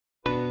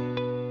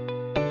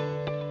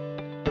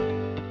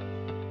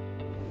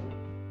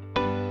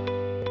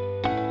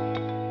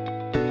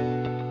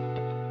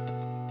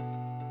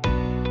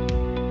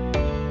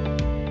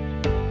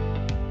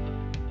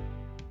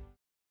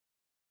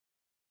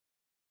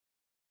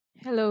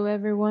Hello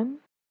everyone.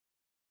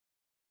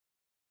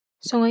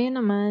 So ngayon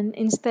naman,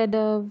 instead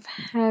of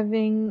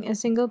having a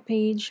single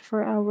page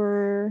for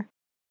our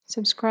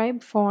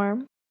subscribe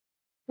form,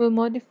 we'll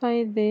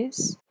modify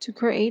this to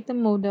create a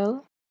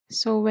modal.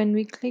 So when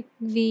we click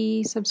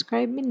the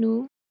subscribe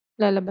menu,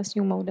 lalabas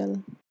yung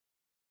modal.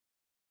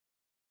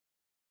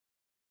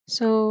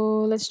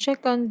 So let's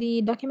check on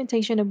the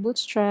documentation of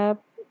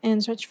Bootstrap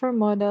and search for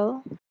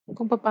modal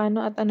kung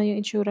paano at ano yung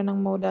itsura ng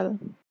modal.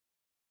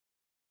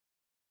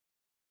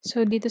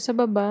 So dito sa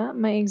baba,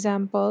 may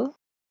example.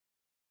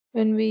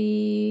 When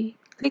we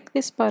click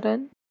this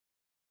button,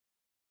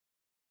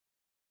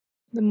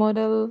 the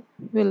model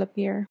will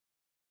appear.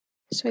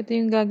 So, ito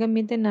yung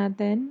gagamitin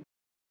natin.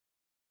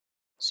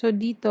 So,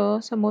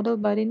 dito, sa modal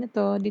body na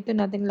to, dito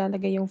natin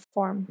lalagay yung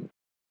form.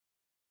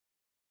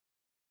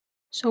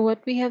 So, what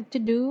we have to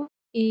do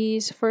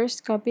is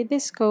first copy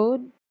this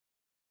code.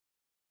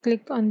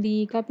 Click on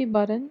the copy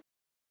button.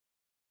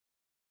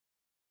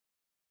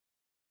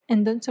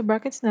 And dun sa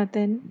brackets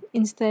natin,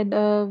 instead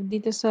of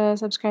dito sa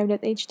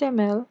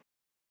subscribe.html,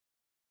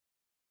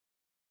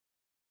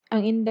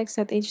 ang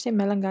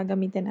index.html ang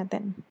gagamitin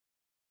natin.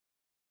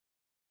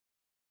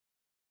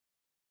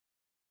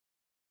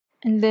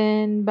 And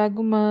then,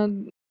 bago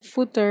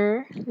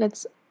mag-footer,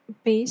 let's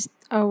paste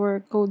our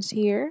codes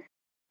here.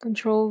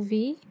 Control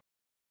V.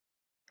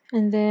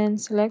 And then,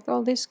 select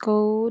all this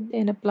code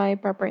and apply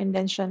proper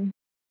indentation.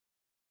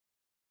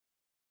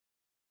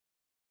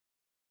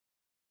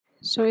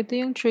 So, ito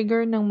yung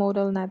trigger ng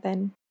modal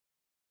natin.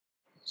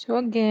 So,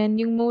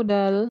 again, yung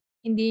modal,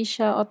 hindi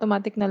siya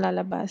automatic na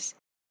lalabas.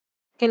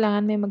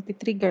 Kailangan may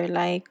magti-trigger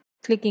like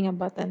clicking a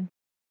button.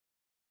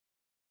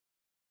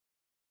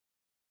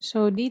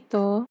 So,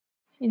 dito,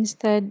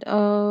 instead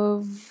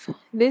of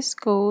this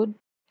code,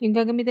 yung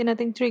gagamitin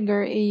nating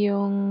trigger ay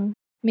yung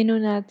menu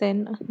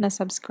natin na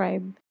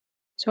subscribe.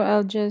 So,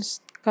 I'll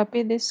just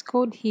copy this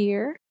code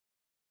here.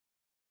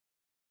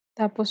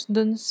 Tapos,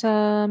 dun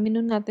sa menu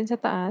natin sa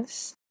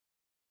taas,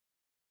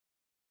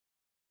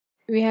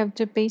 we have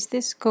to paste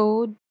this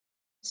code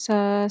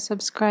sa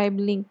subscribe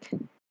link.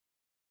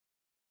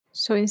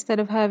 So,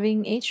 instead of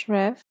having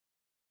href,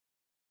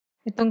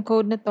 itong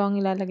code na to ang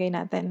ilalagay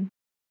natin.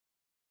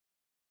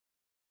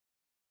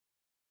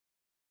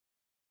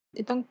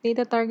 Itong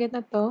data target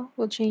na to,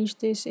 we'll change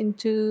this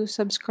into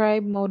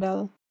subscribe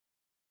modal.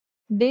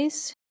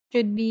 This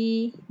should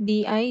be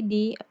the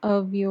ID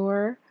of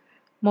your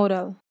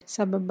modal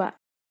sa baba.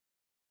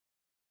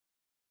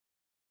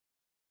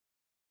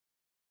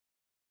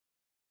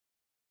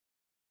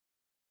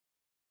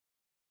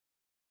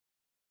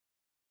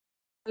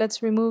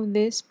 Let's remove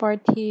this part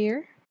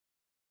here.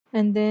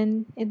 And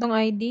then, itong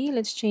ID,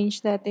 let's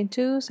change that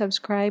into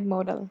subscribe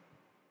modal.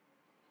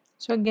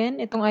 So again,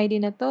 itong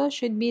ID na to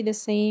should be the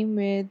same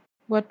with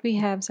what we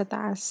have sa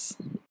taas.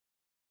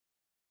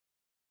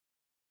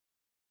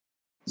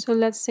 So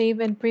let's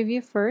save and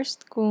preview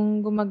first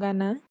kung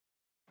gumagana.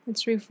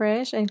 Let's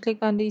refresh and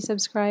click on the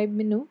subscribe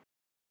menu.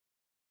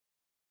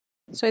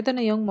 So ito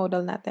na yung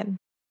modal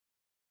natin.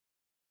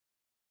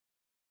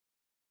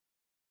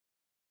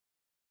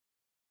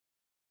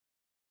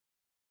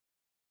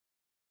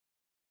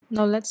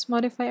 Now let's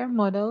modify our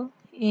model,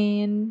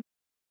 and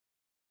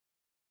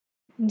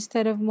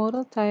instead of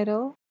modal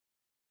title,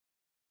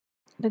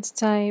 let's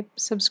type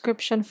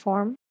subscription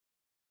form.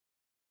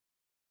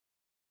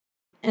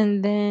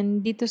 And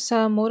then dito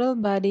sa modal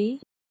body,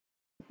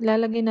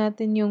 lalagay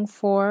natin yung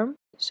form.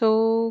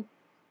 So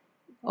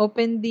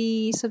open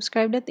the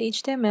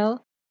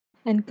subscribe.html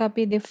and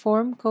copy the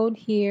form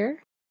code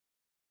here.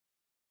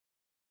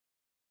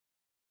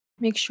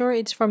 Make sure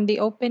it's from the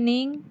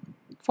opening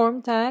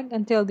form tag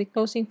until the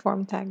closing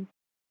form tag.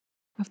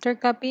 After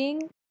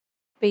copying,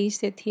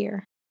 paste it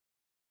here.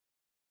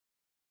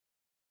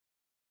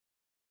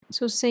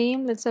 So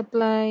same, let's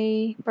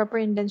apply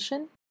proper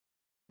indentation.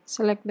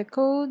 Select the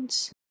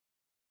codes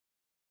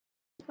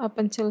up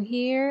until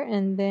here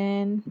and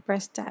then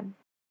press tab.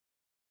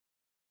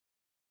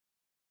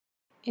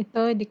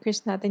 Ito,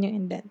 decrease natin yung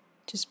indent.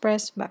 Just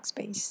press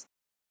backspace.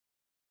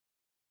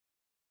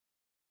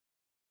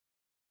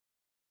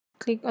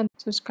 Click on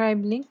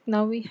subscribe link.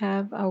 Now we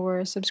have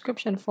our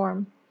subscription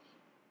form.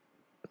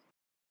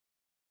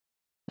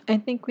 I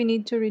think we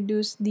need to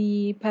reduce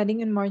the padding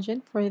and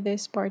margin for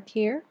this part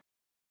here.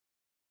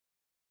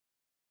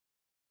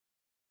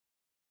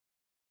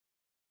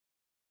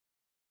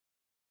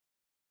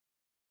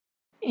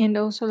 And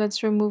also let's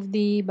remove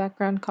the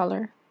background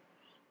color.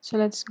 So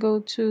let's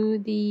go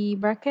to the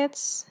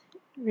brackets,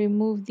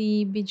 remove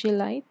the BG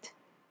light.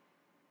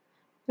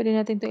 Pwede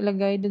natin ito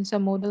ilagay dun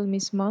sa modal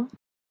mismo.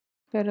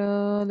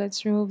 Pero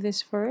let's remove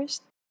this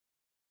first.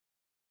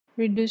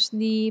 Reduce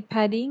the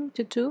padding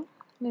to 2.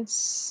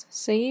 Let's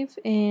save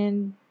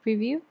and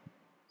preview.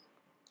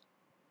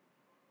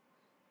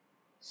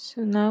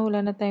 So now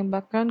wala na tayong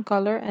background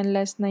color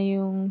unless na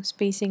yung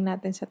spacing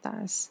natin sa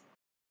taas.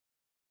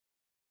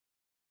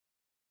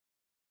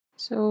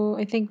 So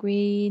I think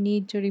we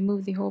need to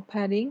remove the whole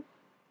padding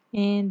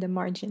and the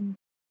margin.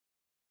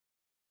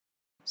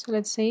 So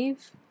let's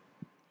save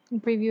and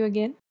preview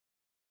again.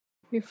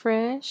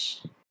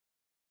 Refresh.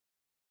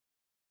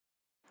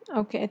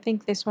 Okay, I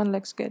think this one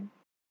looks good.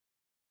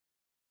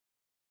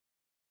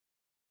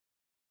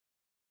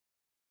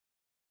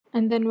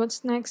 And then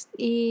what's next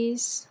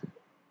is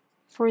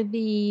for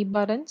the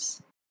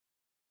buttons.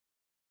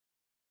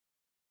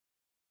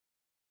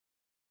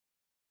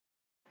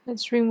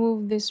 Let's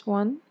remove this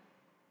one.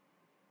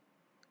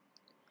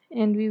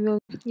 And we will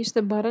use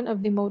the button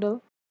of the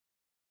modal.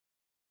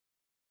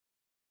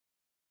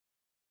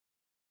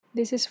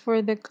 This is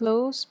for the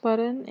close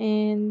button,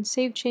 and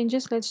save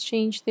changes. Let's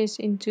change this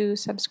into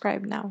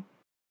subscribe now.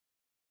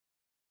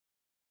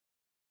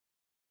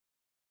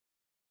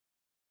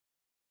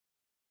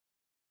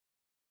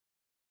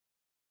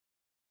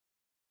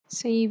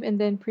 Save and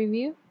then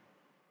preview.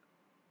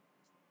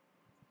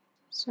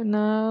 So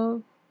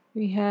now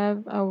we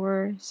have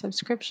our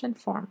subscription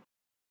form.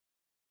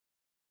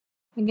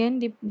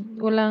 Again,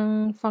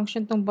 walang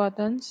function tong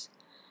buttons,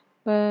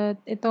 but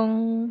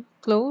itong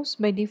close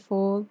by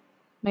default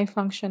may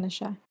function na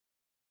siya.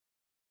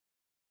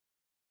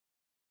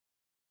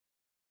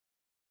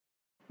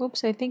 Oops,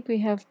 I think we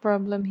have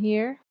problem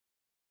here.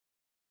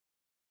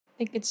 I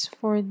think it's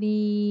for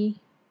the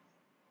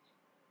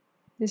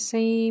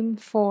same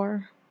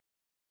for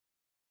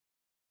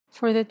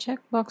the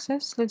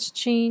checkboxes. Let's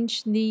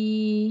change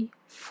the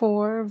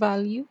for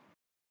value.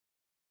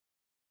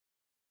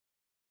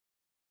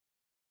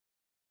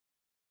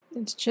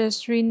 Let's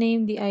just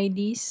rename the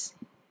IDs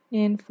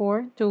in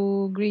for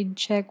to grid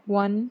check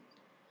 1,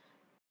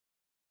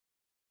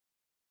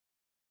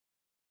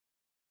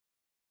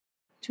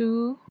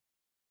 2,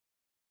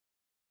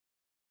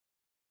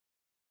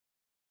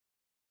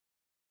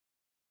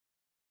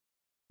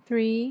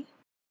 3,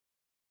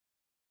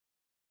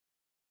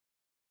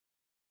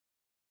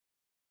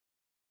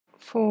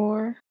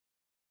 4,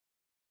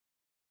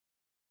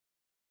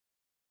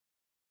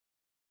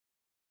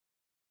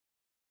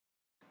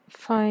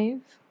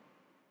 5,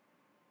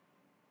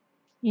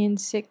 and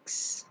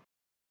 6.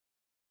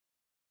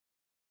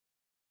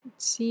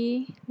 Let's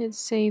see. Let's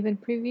save and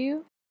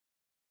preview.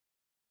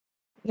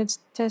 Let's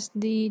test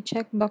the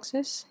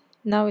checkboxes.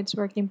 Now it's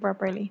working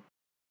properly.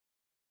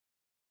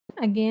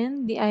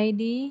 Again, the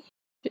ID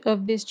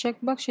of this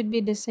checkbox should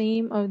be the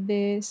same of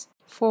this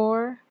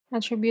for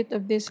attribute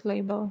of this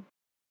label.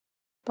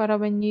 Para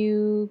when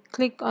you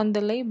click on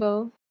the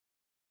label,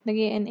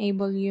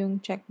 nag-enable yung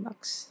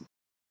checkbox.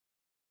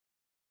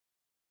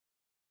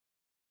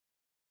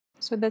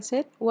 So that's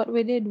it. What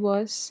we did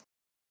was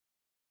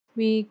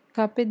we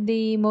copied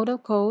the modal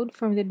code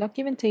from the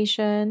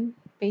documentation,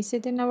 paste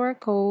it in our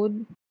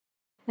code,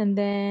 and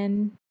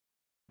then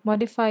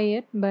modify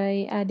it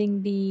by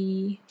adding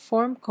the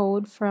form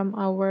code from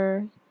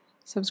our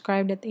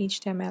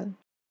subscribe.html.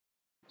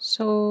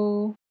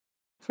 So,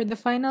 for the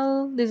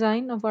final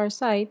design of our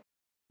site,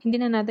 hindi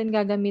na natin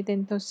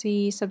gagamitin to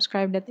si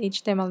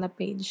subscribe.html na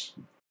page.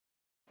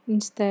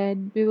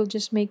 Instead, we will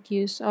just make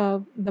use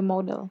of the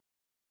modal.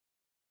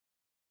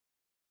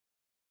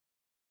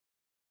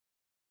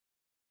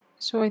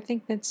 So I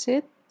think that's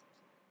it.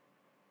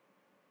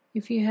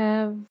 If you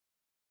have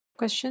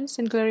questions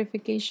and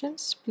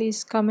clarifications,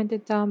 please comment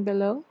it down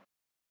below.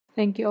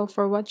 Thank you all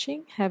for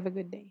watching. Have a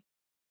good day.